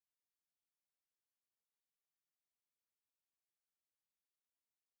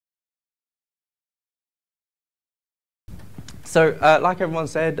So like everyone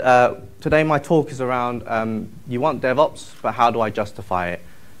said, today my talk is around you want DevOps, but how do I justify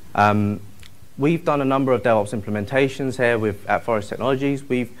it? We've done a number of DevOps implementations here at Forest Technologies.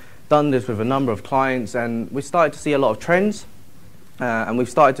 We've done this with a number of clients, and we started to see a lot of trends, and we've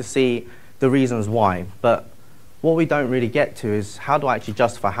started to see the reasons why. But what we don't really get to is how do I actually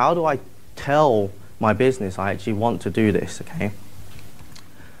justify, how do I tell my business I actually want to do this, okay?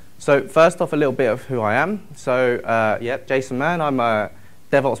 So first off, a little bit of who I am. So yeah, Jason Mann, I'm a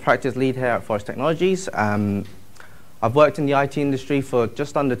DevOps practice lead here at Forest Technologies. I've worked in the IT industry for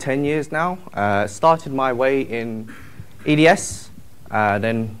just under 10 years now. Started my way in EDS,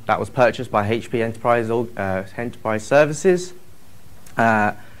 then that was purchased by HP Enterprise Services.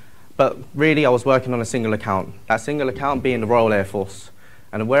 But really, I was working on a single account. That single account being the Royal Air Force.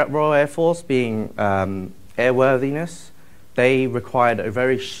 And the Royal Air Force being airworthiness, they required a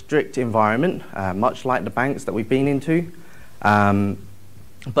very strict environment, much like the banks that we've been into.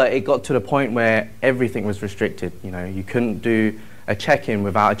 But it got to the point where everything was restricted. You know, you couldn't do a check-in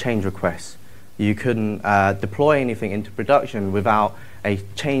without a change request. You couldn't deploy anything into production without a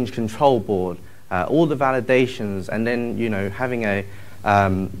change control board. All the validations, and then having a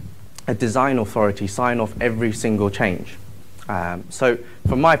design authority sign off every single change. So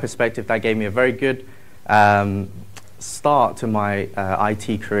from my perspective, that gave me a very good start to my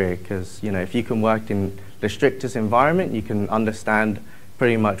IT career, because if you can work in the strictest environment, you can understand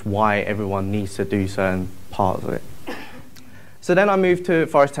pretty much why everyone needs to do certain parts of it. So then I moved to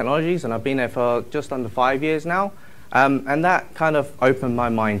Forest Technologies, and I've been there for just under 5 years now, and that kind of opened my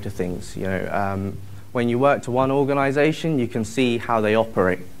mind to things. When you work to one organization, you can see how they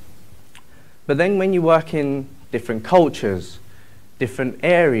operate. But then when you work in different cultures, different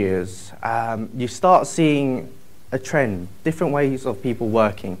areas, you start seeing a trend, different ways of people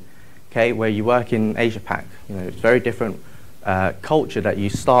working. Okay, where you work in Asia Pac, it's very different culture that you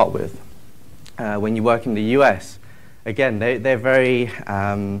start with. When you work in the US, again, they're very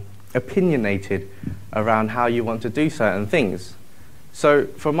opinionated around how you want to do certain things. So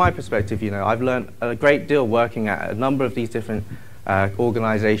from my perspective, I've learned a great deal working at a number of these different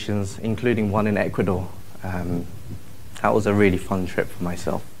organizations, including one in Ecuador. That was a really fun trip for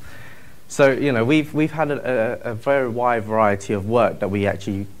myself. So we've had a very wide variety of work that we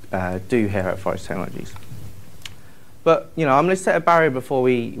actually do here at Forest Technologies. But I'm going to set a barrier before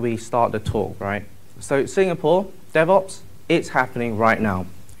we start the talk, right? So Singapore, DevOps, it's happening right now,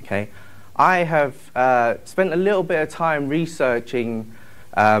 okay? I have spent a little bit of time researching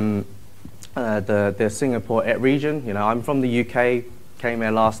the Singapore region. I'm from the UK, came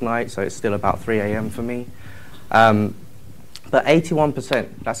here last night, so it's still about 3 a.m. for me. But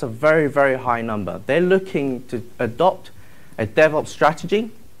 81%, that's a very, very high number. They're looking to adopt a DevOps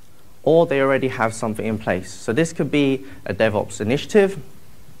strategy, or they already have something in place. So this could be a DevOps initiative,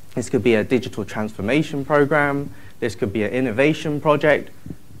 this could be a digital transformation program, this could be an innovation project.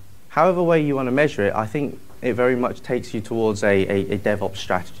 However way you want to measure it, I think it very much takes you towards a DevOps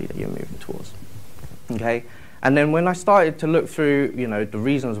strategy that you're moving towards. Okay? And then when I started to look through the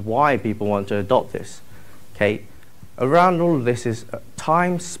reasons why people want to adopt this, okay, around all of this is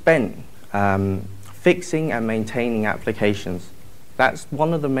time spent fixing and maintaining applications. That's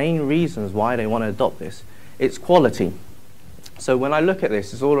one of the main reasons why they want to adopt this. It's quality. So when I look at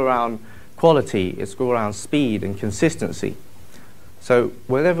this, it's all around quality, it's all around speed and consistency. So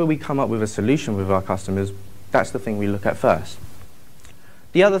whenever we come up with a solution with our customers, that's the thing we look at first.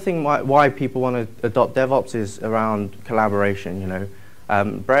 The other thing why people want to adopt DevOps is around collaboration.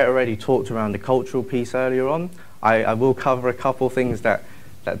 Brett already talked around the cultural piece earlier on. I will cover a couple things that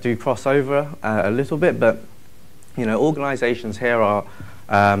do cross over a little bit, but organizations here are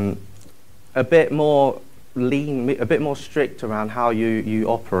a bit more lean, a bit more strict around how you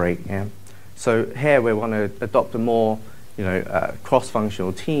operate. Yeah? So here we want to adopt a more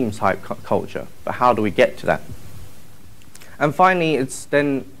cross-functional team type culture, but how do we get to that? And finally, it's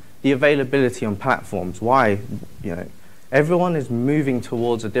then the availability on platforms. Why? Everyone is moving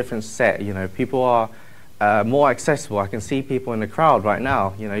towards a different set. People are more accessible. I can see people in the crowd right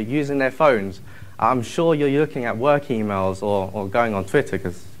now, using their phones. I'm sure you're looking at work emails or going on Twitter,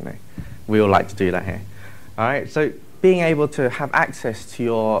 because we all like to do that here. All right. So being able to have access to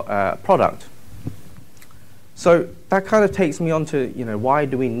your product. So that kind of takes me on to why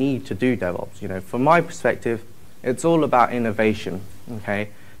do we need to do DevOps? From my perspective, it's all about innovation. Okay.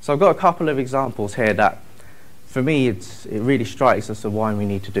 So I've got a couple of examples here that, for me, it really strikes as to why we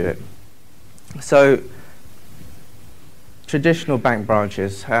need to do it. So traditional bank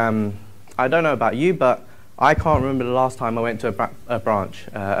branches. I don't know about you, but I can't remember the last time I went to a branch,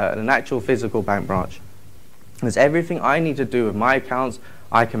 an actual physical bank branch. There's everything I need to do with my accounts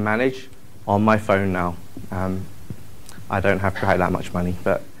I can manage on my phone now. I don't have quite that much money,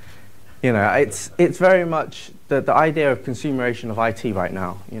 but you know, it's very much the idea of consumeration of IT right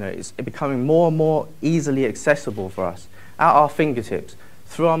now. You know, it's becoming more and more easily accessible for us at our fingertips,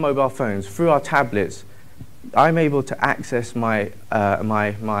 through our mobile phones, through our tablets. I'm able to access my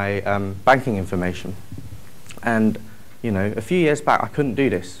banking information, and you know, a few years back I couldn't do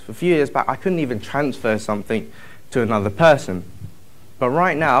this. A few years back I couldn't even transfer something to another person. But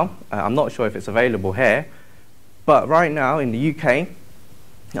right now, I'm not sure if it's available here, but right now in the UK,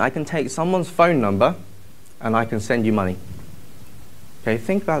 I can take someone's phone number and I can send you money. Okay,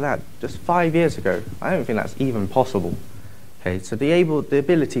 think about that. Just 5 years ago, I don't think that's even possible. Okay, so the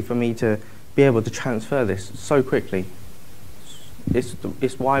ability for me to be able to transfer this so quickly,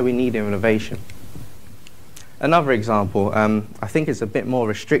 it's why we need innovation. Another example, I think it's a bit more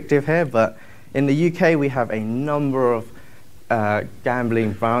restrictive here, but in the UK we have a number of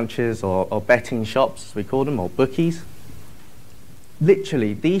gambling branches or betting shops, as we call them, or bookies.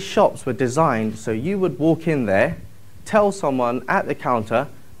 Literally, these shops were designed so you would walk in there, tell someone at the counter,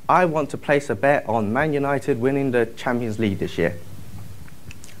 I want to place a bet on Man United winning the Champions League this year.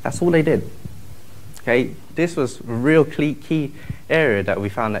 That's all they did. Okay, this was a real key area that we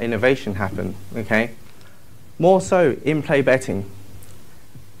found that innovation happened. Okay, more so in-play betting.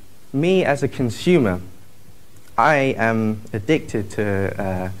 Me as a consumer, I am addicted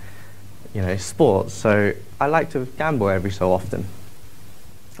to you know, sports, so I like to gamble every so often.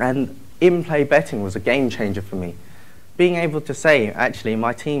 And in-play betting was a game changer for me. Being able to say, actually,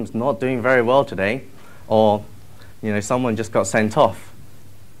 my team's not doing very well today, or you know, someone just got sent off,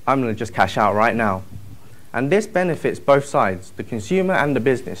 I'm going to just cash out right now. And this benefits both sides, the consumer and the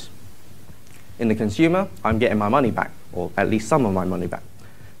business. In the consumer, I'm getting my money back, or at least some of my money back.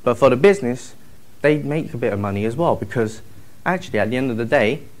 But for the business, they make a bit of money as well, because actually at the end of the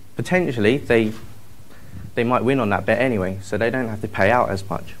day, potentially they might win on that bet anyway, so they don't have to pay out as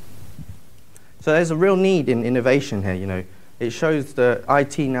much. So there's a real need in innovation here. You know, it shows that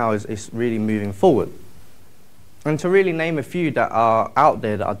IT now is really moving forward. And to really name a few that are out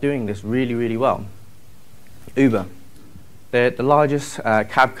there that are doing this really, really well. Uber. They're the largest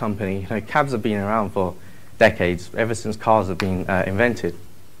cab company. You know, cabs have been around for decades, ever since cars have been invented.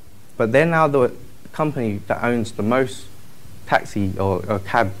 But they're now the company that owns the most taxi or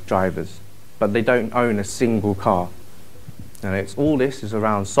cab drivers, but they don't own a single car. And all this is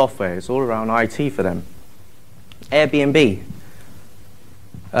around software, it's all around IT for them. Airbnb.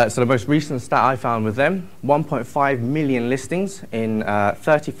 So the most recent stat I found with them, 1.5 million listings in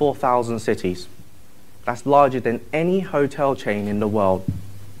 34,000 cities. That's larger than any hotel chain in the world.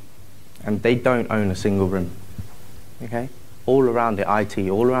 And they don't own a single room. Okay? All around the IT,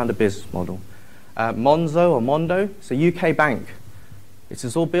 all around the business model. Monzo or Mondo, it's a UK bank. This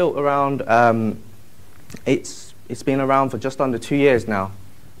is all built around, it's been around for just under 2 years now.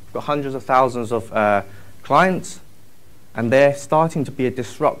 We've got hundreds of thousands of clients, and they're starting to be a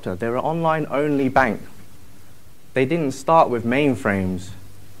disruptor. They're an online-only bank. They didn't start with mainframes.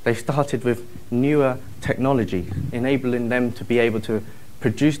 They started with newer technology, enabling them to be able to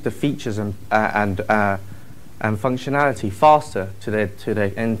produce the features and functionality faster to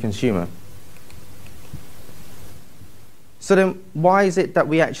their end consumer. So then, why is it that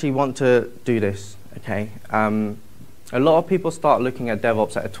we actually want to do this? Okay, a lot of people start looking at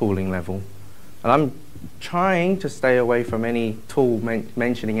DevOps at a tooling level, and I'm trying to stay away from any tool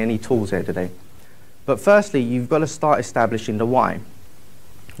mentioning any tools here today. But firstly, you've got to start establishing the why.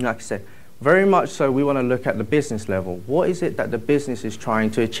 Like I said, very much so we want to look at the business level. What is it that the business is trying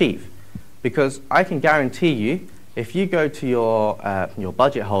to achieve? Because I can guarantee you, if you go to your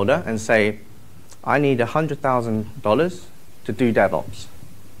budget holder and say, I need $100,000 to do DevOps,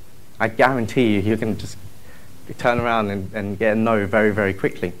 I guarantee you can just turn around and get a no very, very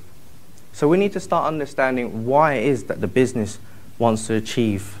quickly. So we need to start understanding why it is that the business wants to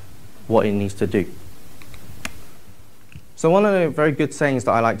achieve what it needs to do. So one of the very good sayings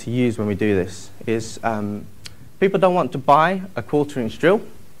that I like to use when we do this is people don't want to buy a 1/4-inch drill,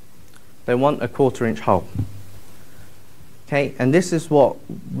 they want a 1/4-inch hole. Okay, and this is what,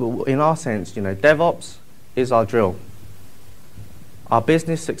 in our sense, you know, DevOps is our drill. Our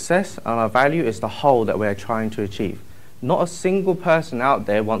business success and our value is the hole that we're trying to achieve. Not a single person out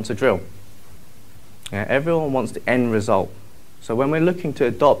there wants a drill. Yeah, everyone wants the end result. So when we're looking to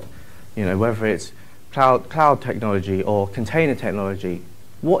adopt, you know, whether it's cloud technology or container technology,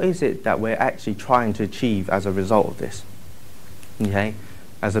 what is it that we're actually trying to achieve as a result of this? Okay,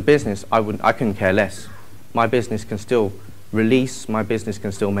 as a business, I couldn't care less. My business can still release, my business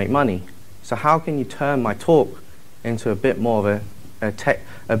can still make money. So how can you turn my talk into a bit more of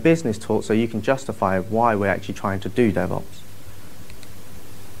a business talk so you can justify why we're actually trying to do DevOps?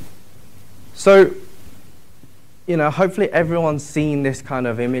 So, hopefully everyone's seen this kind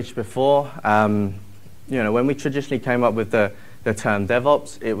of image before. When we traditionally came up with the term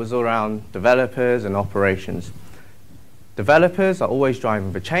DevOps, it was around developers and operations. Developers are always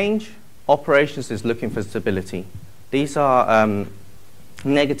driving for change. Operations is looking for stability. These are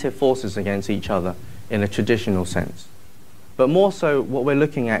negative forces against each other in a traditional sense. But more so, what we're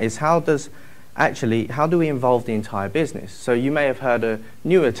looking at is how do we involve the entire business? So you may have heard of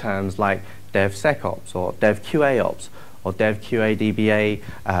newer terms like DevSecOps or DevQAOps or DevQADBA,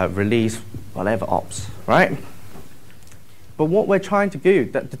 release, whatever ops, right? But what we're trying to do,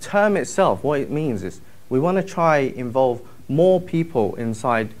 the term itself, what it means is we want to try involve more people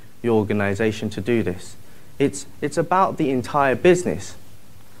inside the organization to do this. It's about the entire business.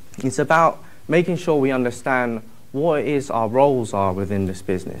 It's about making sure we understand what it is our roles are within this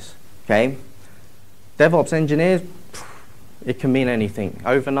business, okay? DevOps engineers, it can mean anything.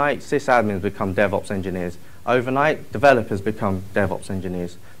 Overnight, sysadmins become DevOps engineers. Overnight, developers become DevOps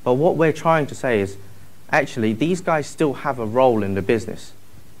engineers. But what we're trying to say is, actually, these guys still have a role in the business.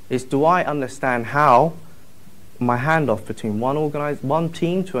 It's, do I understand how my handoff between one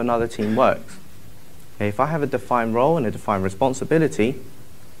team to another team works? Okay, if I have a defined role and a defined responsibility,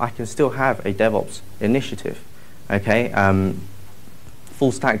 I can still have a DevOps initiative. Okay,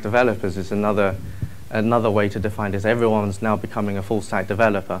 full stack developers is another way to define this. Everyone's now becoming a full stack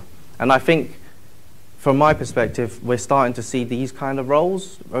developer, and I think, from my perspective, we're starting to see these kind of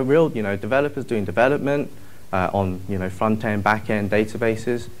roles, real, developers doing development on, front end, back end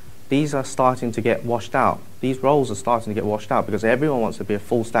databases. These are starting to get washed out. These roles are starting to get washed out because everyone wants to be a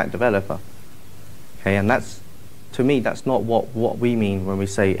full stack developer. Okay, and to me, that's not what we mean when we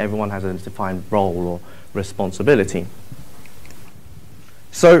say everyone has a defined role or responsibility.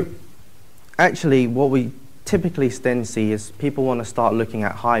 So, actually, what we typically then see is people want to start looking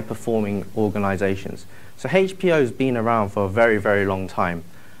at high-performing organizations. So HPO has been around for a very, very long time.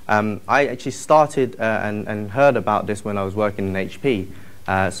 I actually started and heard about this when I was working in HP,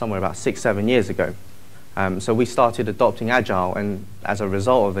 somewhere about 6-7 years ago. So we started adopting Agile, and as a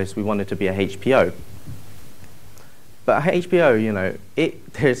result of this, we wanted to be a HPO. But HPO,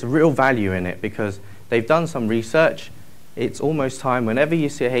 there's real value in it because they've done some research. It's almost time, whenever you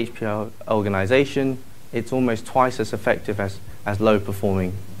see a HPO organization, it's almost twice as effective as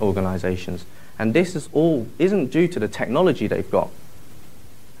low-performing organizations. And this isn't due to the technology they've got.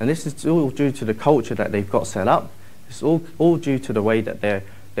 And this is all due to the culture that they've got set up. It's all due to the way that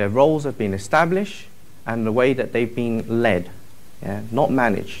their roles have been established and the way that they've been led, not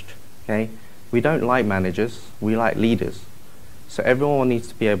managed. Okay? We don't like managers, we like leaders. So everyone needs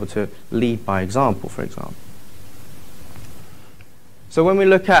to be able to lead by example, for example. So when we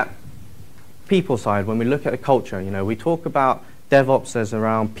look at people side, when we look at the culture, we talk about DevOps as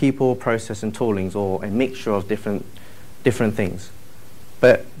around people, process, and toolings, or a mixture of different things.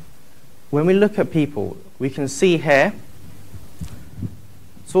 But when we look at people, we can see here,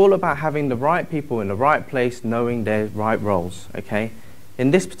 it's all about having the right people in the right place, knowing their right roles, okay?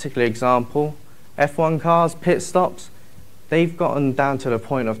 In this particular example, F1 cars, pit stops, they've gotten down to the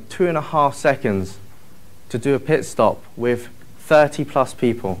point of 2.5 seconds to do a pit stop with 30+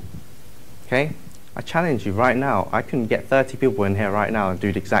 people, okay? I challenge you right now, I can get 30 people in here right now and do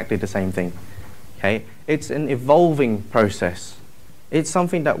exactly the same thing, okay? It's an evolving process. It's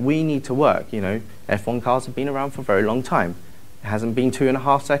something that we need to work, F1 cars have been around for a very long time. It hasn't been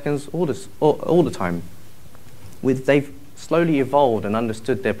 2.5 seconds all the time. They've slowly evolved and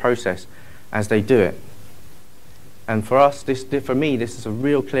understood their process as they do it. And for us, for me, this is a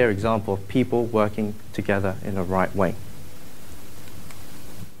real clear example of people working together in the right way.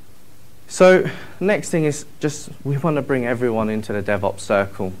 So next thing is we want to bring everyone into the DevOps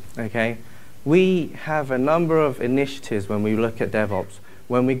circle, okay? We have a number of initiatives when we look at DevOps.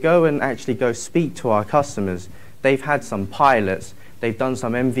 When we go and actually go speak to our customers, they've had some pilots, they've done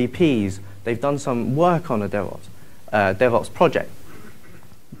some MVPs, they've done some work on a DevOps project.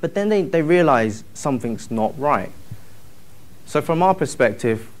 But then they realize something's not right. So from our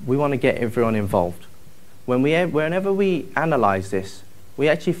perspective, we want to get everyone involved. Whenever we analyze this, we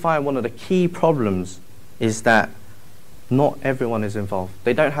actually find one of the key problems is that not everyone is involved.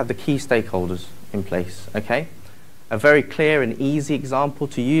 They don't have the key stakeholders in place, okay? A very clear and easy example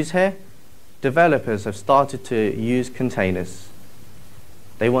to use here, developers have started to use containers.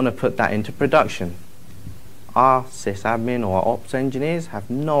 They want to put that into production. Our sysadmin or ops engineers have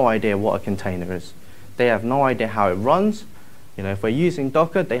no idea what a container is. They have no idea how it runs, You know, if we're using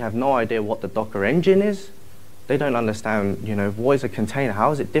Docker, they have no idea what the Docker engine is. They don't understand, you know, what is a container?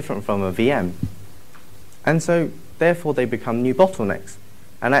 How is it different from a VM? And so, therefore, they become new bottlenecks.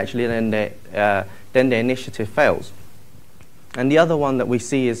 And actually, then their initiative fails. And the other one that we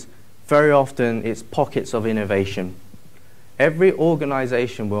see is very often it's pockets of innovation. Every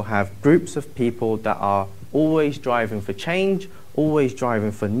organization will have groups of people that are always driving for change, always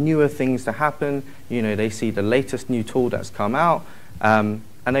driving for newer things to happen. You know, they see the latest new tool that's come out, and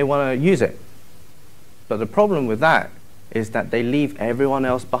they want to use it. But the problem with that is that they leave everyone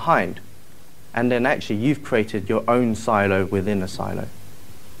else behind. And then actually you've created your own silo within a silo.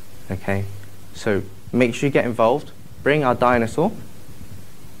 Okay? So make sure you get involved. Bring our dinosaur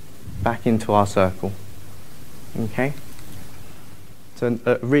back into our circle. Okay? So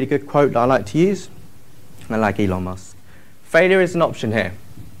a really good quote that I like to use, I like Elon Musk. Failure is an option here.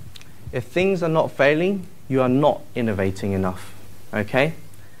 If things are not failing, you are not innovating enough. Okay?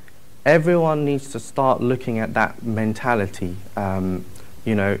 Everyone needs to start looking at that mentality.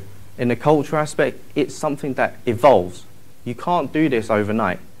 You know, in the culture aspect, it's something that evolves. You can't do this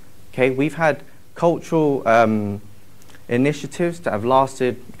overnight. Okay? We've had cultural initiatives that have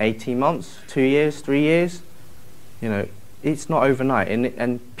lasted 18 months, 2 years, 3 years. You know, it's not overnight.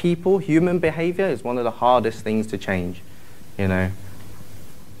 And people, human behavior is one of the hardest things to change, you know.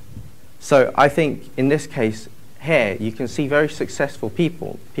 So I think in this case here, you can see very successful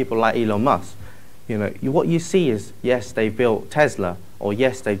people like Elon Musk. You know, what you see is, yes, they built Tesla, or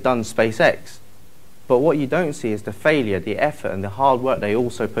yes, they've done SpaceX. But what you don't see is the failure, the effort, and the hard work they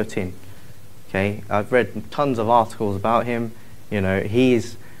also put in. Okay, I've read tons of articles about him. You know,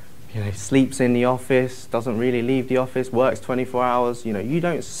 sleeps in the office, doesn't really leave the office, works 24 hours. You know, you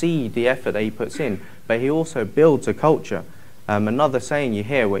don't see the effort that he puts in, but he also builds a culture. Another saying you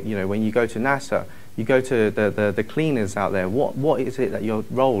hear, you know, when you go to NASA, you go to the cleaners out there. What is it that your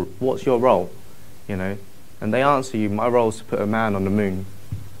role? What's your role? You know, and they answer you, my role is to put a man on the moon.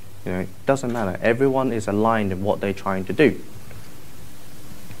 You know, it doesn't matter. Everyone is aligned in what they're trying to do.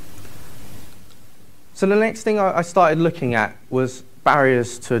 So the next thing I started looking at was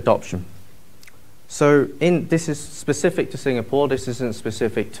barriers to adoption. So this is specific to Singapore. This isn't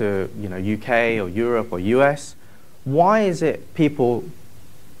specific to, you know, UK or Europe or US. Why is it people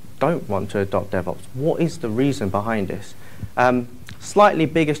don't want to adopt DevOps? What is the reason behind this? Slightly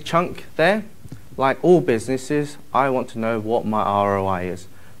biggest chunk there. Like all businesses, I want to know what my ROI is.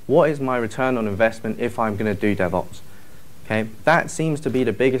 What is my return on investment if I'm going to do DevOps? Okay, that seems to be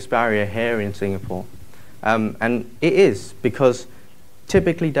the biggest barrier here in Singapore. And it is, because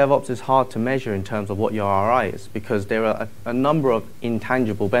typically DevOps is hard to measure in terms of what your ROI is, because there are a number of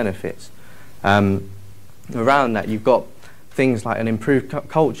intangible benefits. Around that, you've got things like an improved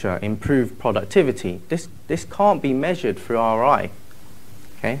culture, improved productivity. This can't be measured through ROI.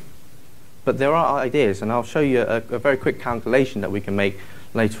 Okay? But there are ideas, and I'll show you a very quick calculation that we can make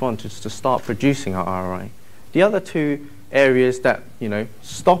later on just to start producing our ROI. The other two areas that, you know,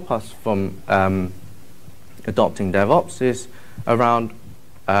 stop us from adopting DevOps is around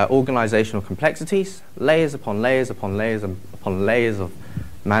organizational complexities, layers upon layers upon layers upon layers of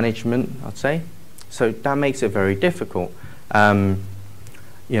management, I'd say. So that makes it very difficult.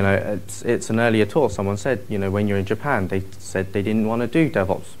 You know, it's an earlier talk. Someone said, you know, when you're in Japan, they said they didn't want to do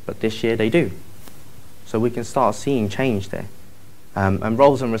DevOps, but this year they do. So we can start seeing change there. And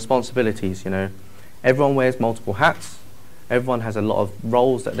roles and responsibilities, you know, everyone wears multiple hats. Everyone has a lot of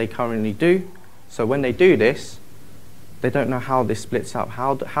roles that they currently do. So when they do this, they don't know how this splits up.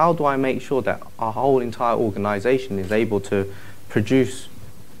 How do I make sure that our whole entire organization is able to produce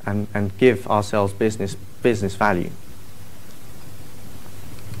and give ourselves business value?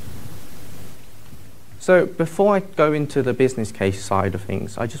 So before I go into the business case side of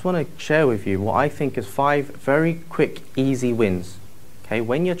things, I just want to share with you what I think is 5 very quick, easy wins. Okay,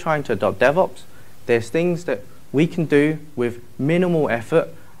 when you're trying to adopt DevOps, there's things that we can do with minimal effort,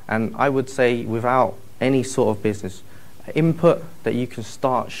 and I would say without any sort of business input, that you can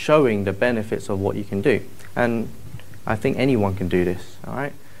start showing the benefits of what you can do. And I think anyone can do this, all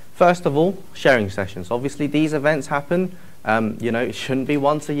right? First of all, sharing sessions. Obviously, these events happen. You know, it shouldn't be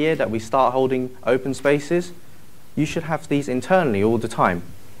once a year that we start holding open spaces. You should have these internally all the time.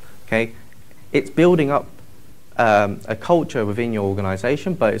 Okay, it's building up a culture within your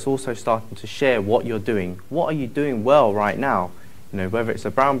organization, but it's also starting to share what you're doing. What are you doing well right now? You know, whether it's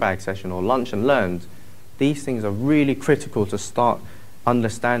a brown bag session or lunch and learns, these things are really critical to start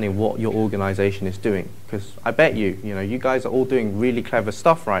understanding what your organization is doing. Because I bet you know, you guys are all doing really clever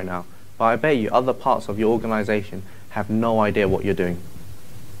stuff right now, but I bet you other parts of your organization have no idea what you're doing.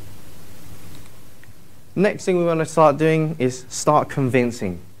 Next thing we want to start doing is start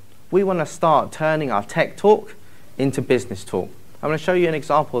convincing. We want to start turning our tech talk into business talk. I'm going to show you an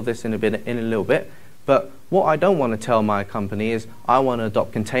example of this in a little bit, but what I don't want to tell my company is I want to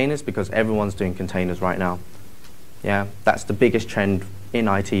adopt containers because everyone's doing containers right now. Yeah, that's the biggest trend in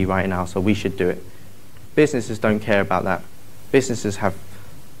IT right now, so we should do it. Businesses don't care about that. Businesses have,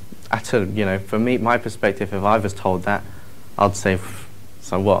 from me, my perspective, if I was told that, I'd say,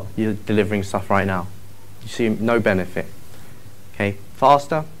 so what? You're delivering stuff right now. You see no benefit. Okay,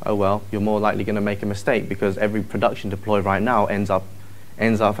 faster? Oh well, you're more likely going to make a mistake because every production deploy right now ends up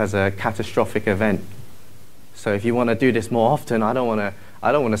as a catastrophic event. So if you want to do this more often, I don't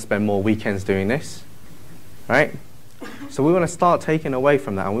want to spend more weekends doing this, right? So we want to start taking away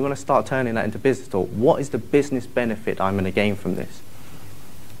from that, and we want to start turning that into business talk. What is the business benefit I'm going to gain from this?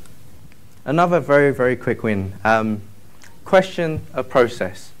 Another very, very quick win. Question a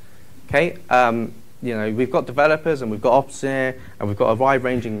process. Okay. We've got developers and we've got ops here, and we've got a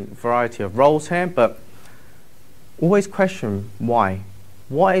wide-ranging variety of roles here, but always question why.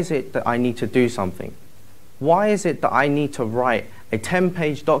 Why is it that I need to do something? Why is it that I need to write a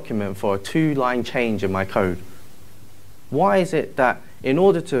 10-page document for a 2-line change in my code? Why is it that in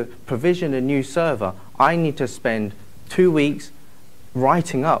order to provision a new server, I need to spend 2 weeks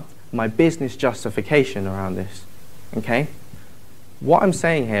writing up my business justification around this? Okay? What I'm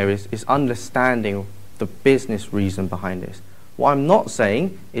saying here is understanding the business reason behind this. What I'm not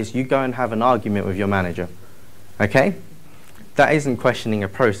saying is you go and have an argument with your manager. Okay? That isn't questioning a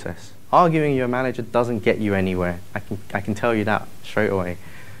process. Arguing with your manager doesn't get you anywhere. I can tell you that straight away.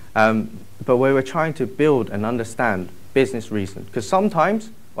 But where we're trying to build and understand business reason, because sometimes,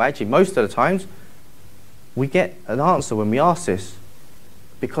 well actually most of the times, we get an answer when we ask this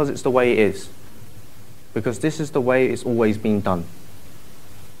because it's the way it is. Because this is the way it's always been done.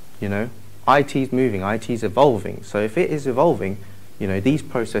 You know, IT's moving, IT's evolving. So if it is evolving, you know, these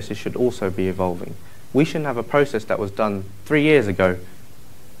processes should also be evolving. We shouldn't have a process that was done 3 years ago,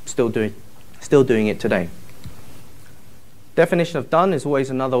 still doing it today. Definition of done is always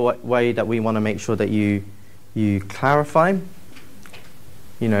another way that we want to make sure that you clarify.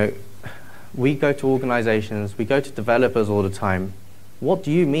 You know, we go to organizations, we go to developers all the time. What do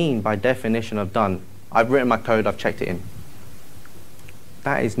you mean by definition of done? I've written my code, I've checked it in.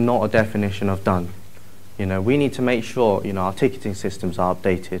 That is not a definition of done. You know, we need to make sure, you know, our ticketing systems are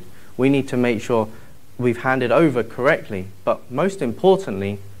updated. We need to make sure we've handed over correctly. But most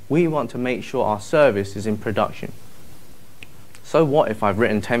importantly, we want to make sure our service is in production. So what if I've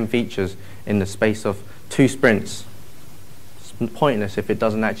written 10 features in the space of 2 sprints? It's pointless if it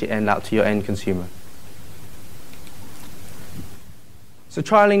doesn't actually end out to your end consumer. So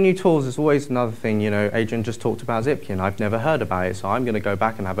trialing new tools is always another thing. You know, Adrian just talked about Zipkin. I've never heard about it, so I'm going to go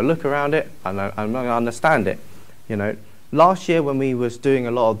back and have a look around it, and I'm going to understand it. You know, last year when we was doing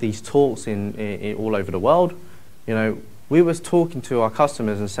a lot of these talks in all over the world, you know, we was talking to our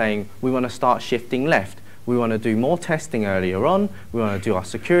customers and saying we want to start shifting left. We want to do more testing earlier on. We want to do our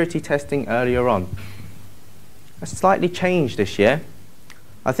security testing earlier on. That's slightly changed this year.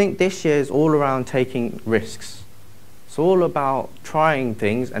 I think this year is all around taking risks. It's all about trying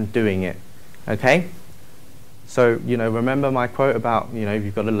things and doing it, okay? So, you know, remember my quote about, you know,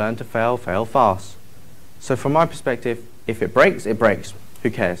 you've got to learn to fail, fail fast. So from my perspective, if it breaks, it breaks.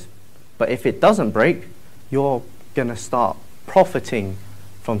 Who cares? But if it doesn't break, you're going to start profiting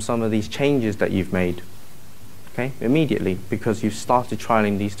from some of these changes that you've made, okay? Immediately, because you've started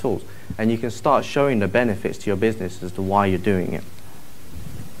trialing these tools. And you can start showing the benefits to your business as to why you're doing it.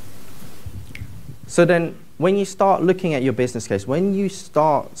 So then, when you start looking at your business case, when you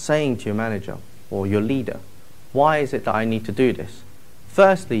start saying to your manager or your leader, why is it that I need to do this?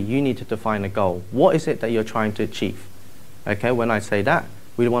 Firstly, you need to define a goal. What is it that you're trying to achieve? Okay, when I say that,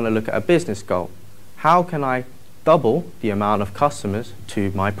 we want to look at a business goal. How can I double the amount of customers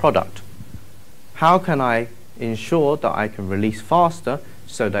to my product? How can I ensure that I can release faster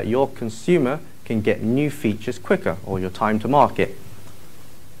so that your consumer can get new features quicker, or your time to market?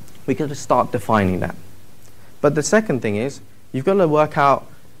 We've got to start defining that. But the second thing is, you've got to work out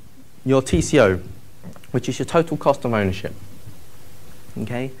your TCO, which is your total cost of ownership.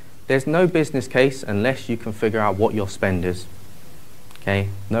 Okay? There's no business case unless you can figure out what your spend is. Okay?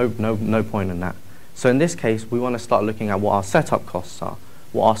 No point in that. So in this case, we want to start looking at what our setup costs are,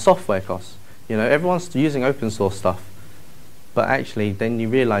 what our software costs. You know, everyone's using open source stuff, but actually then you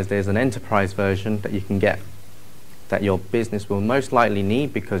realize there's an enterprise version that you can get, that your business will most likely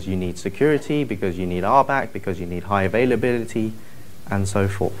need because you need security, because you need RBAC, because you need high availability, and so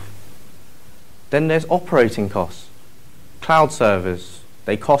forth. Then there's operating costs. Cloud servers,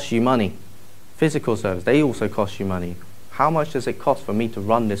 they cost you money. Physical servers, they also cost you money. How much does it cost for me to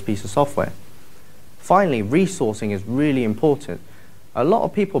run this piece of software? Finally, resourcing is really important. A lot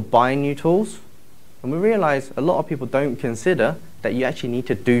of people buy new tools, and we realize a lot of people don't consider that you actually need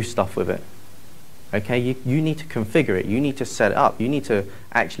to do stuff with it. Okay, you need to configure it, you need to set it up, you need to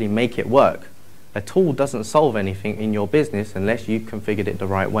actually make it work. A tool doesn't solve anything in your business unless you configured it the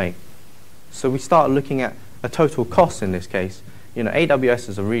right way. So we start looking at a total cost in this case. You know, AWS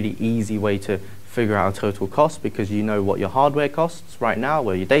is a really easy way to figure out a total cost because you know what your hardware costs right now,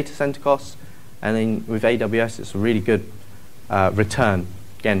 where your data center costs, and then with AWS it's a really good return,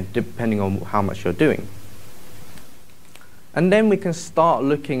 again, depending on how much you're doing. And then we can start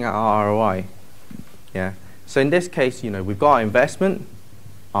looking at our ROI. Yeah. So in this case, you know, we've got our investment,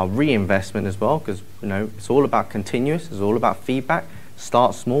 our reinvestment as well, because you know it's all about continuous, it's all about feedback.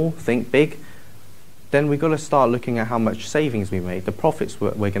 Start small, think big. Then we've got to start looking at how much savings we made, the profits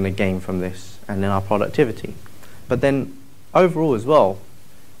we're going to gain from this, and then our productivity. But then overall as well,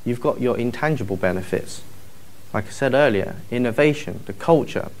 you've got your intangible benefits. Like I said earlier, innovation, the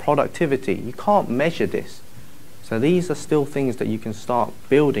culture, productivity. You can't measure this. So these are still things that you can start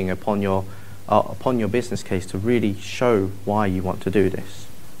building upon your business case to really show why you want to do this.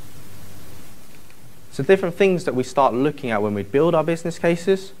 So different things that we start looking at when we build our business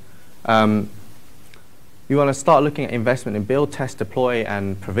cases. You want to start looking at investment in build, test, deploy,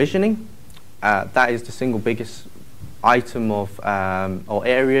 and provisioning. That is the single biggest item of or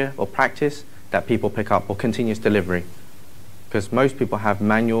area or practice that people pick up, or continuous delivery. Because most people have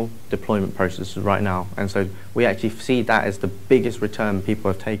manual deployment processes right now, and so we actually see that as the biggest return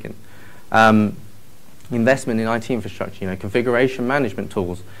people have taken. Investment in IT infrastructure, you know, configuration management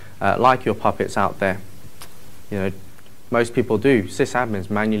tools, like your puppets out there. You know, most people do. Sysadmins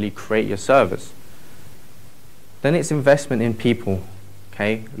manually create your servers. Then it's investment in people.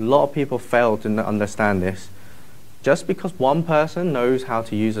 Okay, a lot of people fail to understand this. Just because one person knows how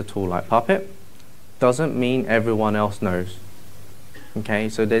to use a tool like Puppet doesn't mean everyone else knows. Okay,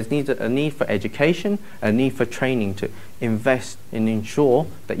 so there's a need for education, a need for training to invest and ensure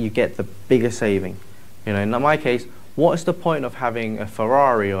that you get the bigger saving. You know, in my case, what is the point of having a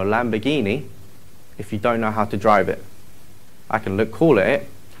Ferrari or a Lamborghini if you don't know how to drive it? I can look cool at it.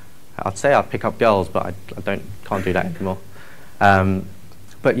 I'd say I'd pick up girls, but I can't do that anymore.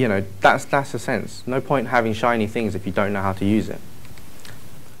 But you know, that's the sense. No point having shiny things if you don't know how to use it.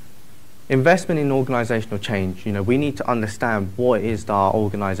 Investment in organizational change. You know, we need to understand what it is that our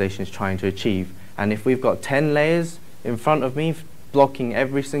organization is trying to achieve. And if we've got 10 layers in front of me blocking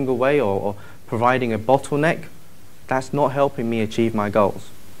every single way or providing a bottleneck, that's not helping me achieve my goals.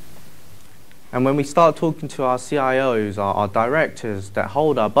 And when we start talking to our CIOs, our directors that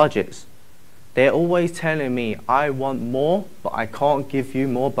hold our budgets, they're always telling me, I want more, but I can't give you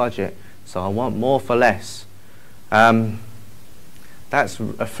more budget, so I want more for less. That's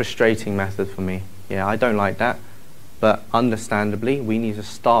a frustrating method for me. Yeah, I don't like that. But understandably, we need to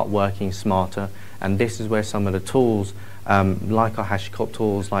start working smarter, and this is where some of the tools, like our HashiCorp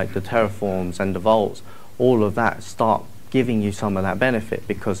tools, like the Terraforms and the Vaults, all of that start giving you some of that benefit,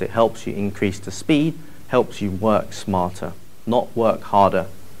 because it helps you increase the speed, helps you work smarter, not work harder,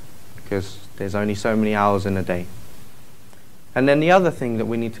 because there's only so many hours in a day. And then the other thing that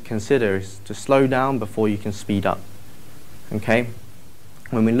we need to consider is to slow down before you can speed up. Okay?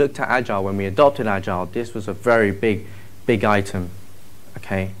 When we looked at Agile, when we adopted Agile, this was a very big item.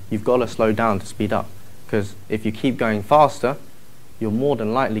 Okay? You've got to slow down to speed up, because if you keep going faster, you're more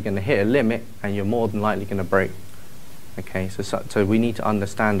than likely going to hit a limit, and you're more than likely going to break. Okay, so we need to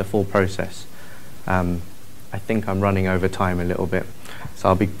understand the full process. I think I'm running over time a little bit, so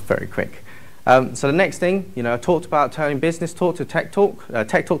I'll be very quick. So the next thing, you know, I talked about turning business talk to tech talk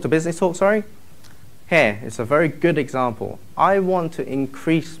to business talk, sorry. Here, it's a very good example. I want to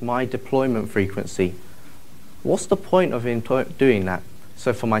increase my deployment frequency. What's the point of doing that?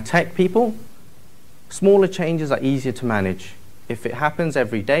 So for my tech people, smaller changes are easier to manage. If it happens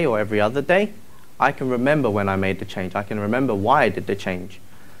every day or every other day, I can remember when I made the change. I can remember why I did the change.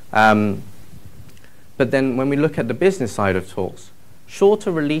 But then when we look at the business side of talks,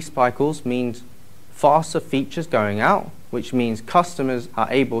 shorter release cycles means faster features going out, which means customers are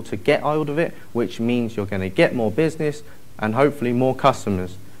able to get hold of it, which means you're going to get more business and hopefully more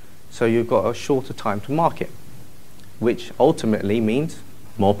customers. So you've got a shorter time to market, which ultimately means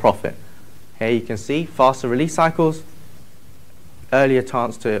more profit. Here you can see faster release cycles, earlier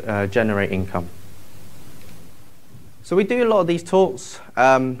chance to generate income. So we do a lot of these talks.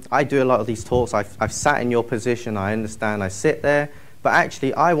 I do a lot of these talks. I've sat in your position. I understand. I sit there. But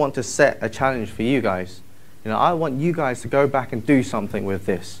actually, I want to set a challenge for you guys. You know, I want you guys to go back and do something with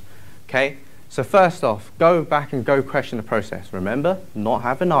this. Okay? So first off, go back and go question the process. Remember, not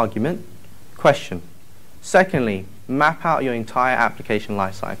have an argument, question. Secondly, map out your entire application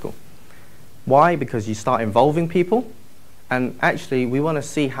lifecycle. Why? Because you start involving people, and actually we want to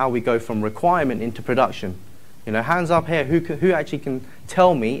see how we go from requirement into production. You know, hands up here, who actually can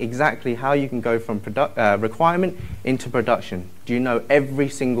tell me exactly how you can go from requirement into production? Do you know every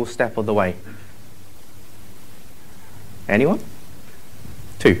single step of the way? Anyone?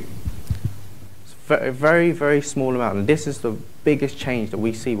 2. It's a very, very small amount, and this is the biggest change that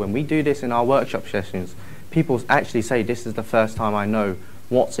we see when we do this in our workshop sessions. People actually say, this is the first time I know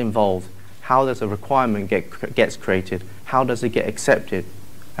what's involved, how does a requirement gets created, how does it get accepted,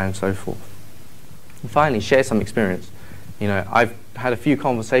 and so forth. And finally, share some experience. You know, I've had a few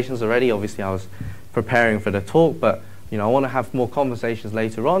conversations already. Obviously, I was preparing for the talk, but you know, I want to have more conversations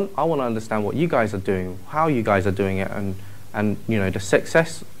later on. I want to understand what you guys are doing, how you guys are doing it, and you know, the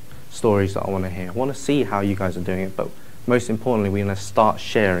success stories that I want to hear. I want to see how you guys are doing it, but most importantly, we're going to start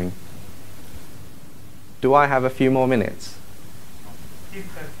sharing. Do I have a few more minutes?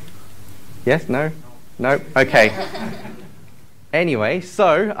 Yes? No? No? Okay. Anyway,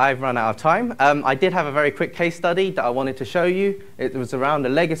 so I've run out of time. I did have a very quick case study that I wanted to show you. It was around a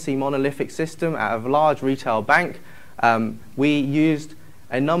legacy monolithic system at a large retail bank. We used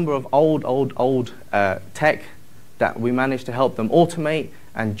a number of old tech that we managed to help them automate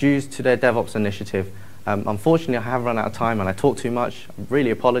and use to their DevOps initiative. Unfortunately, I have run out of time and I talk too much. I really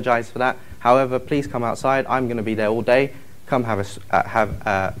apologize for that. However, please come outside. I'm going to be there all day. Come have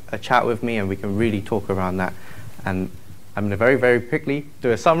a chat with me and we can really talk around that. And I'm going to very, very quickly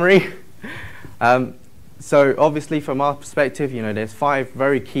do a summary. So obviously, from our perspective, you know, there's 5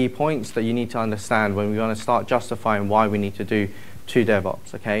 very key points that you need to understand when we want to start justifying why we need to do 2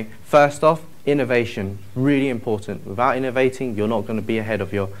 DevOps. Okay. First off, innovation, really important. Without innovating, you're not going to be ahead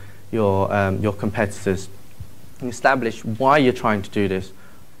of your competitors. Establish why you're trying to do this.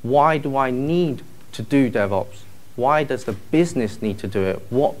 Why do I need to do DevOps? Why does the business need to do it?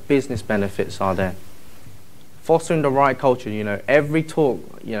 What business benefits are there? Fostering the right culture. You know, every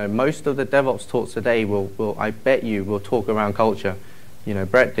talk, you know, most of the DevOps talks today will I bet you, will talk around culture. You know,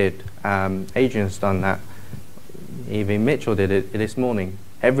 Brett did, Adrian's done that, even Mitchell did it this morning.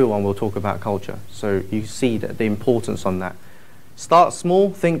 Everyone will talk about culture. So you see that the importance on that. Start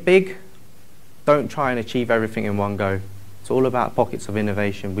small, think big. Don't try and achieve everything in one go. It's all about pockets of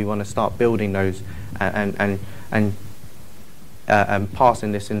innovation. We want to start building those and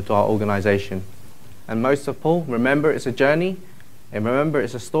passing this into our organization. And most of all, remember it's a journey, and remember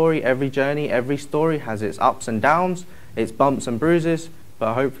it's a story. Every journey, every story has its ups and downs, its bumps and bruises,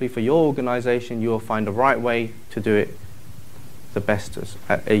 but hopefully for your organization, you'll find the right way to do it the best as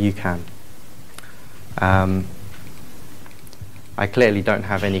you can. I clearly don't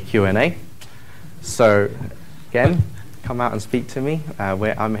have any Q&A, so again, come out and speak to me.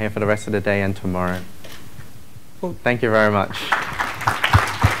 I'm here for the rest of the day and tomorrow. Thank you very much.